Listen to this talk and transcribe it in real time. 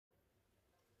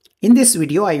In this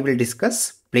video, I will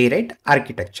discuss Playwright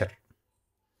architecture.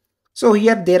 So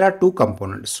here there are two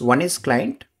components. One is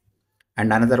client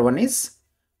and another one is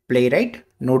Playwright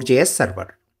Node.js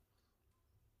server.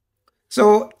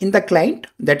 So in the client,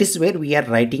 that is where we are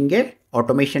writing a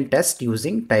automation test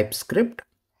using TypeScript,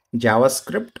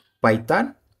 JavaScript,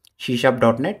 Python,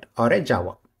 C#.NET or a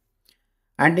Java.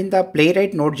 And in the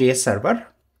Playwright Node.js server,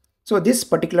 so this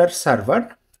particular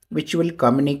server which will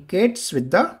communicate with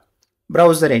the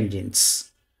browser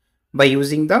engines by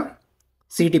using the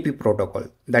CDP protocol,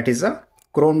 that is a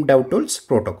Chrome DevTools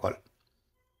protocol.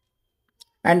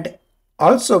 And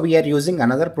also we are using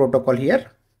another protocol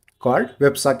here called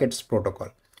WebSockets protocol.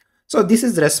 So this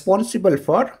is responsible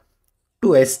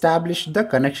to establish the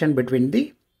connection between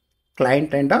the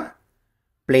client and a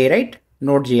Playwright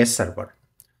Node.js server.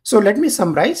 So let me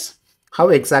summarize how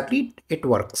exactly it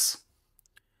works.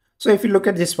 So if you look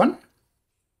at this one,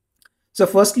 so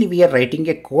firstly we are writing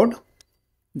a code,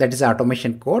 that is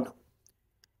automation code,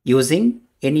 using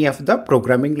any of the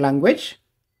programming language,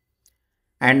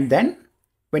 and then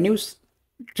when you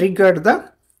trigger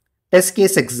the test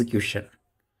case execution,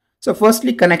 so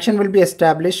firstly connection will be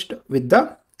established with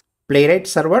the Playwright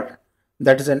server,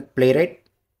 that is a Playwright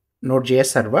Node.js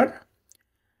server,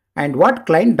 and what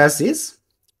client does is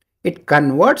it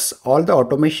converts all the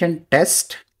automation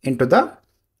test into the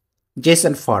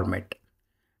JSON format,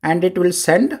 and it will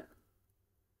send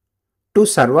to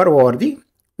server over the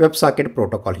WebSocket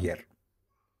protocol here.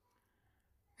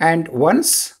 And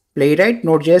once Playwright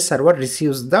Node.js server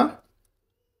receives the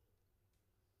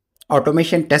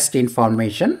automation test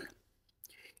information,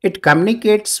 it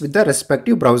communicates with the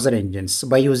respective browser engines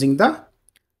by using the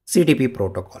CDP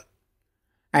protocol.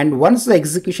 And once the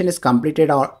execution is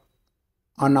completed on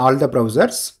all the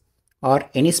browsers or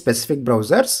any specific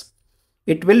browsers,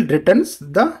 it will returns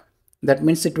that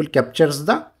means it will captures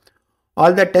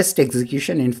all the test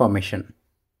execution information.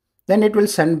 Then it will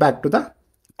send back to the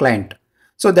client.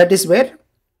 So that is where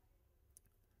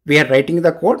we are writing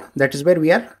the code. That is where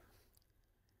we are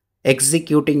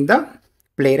executing the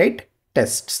Playwright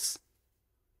tests.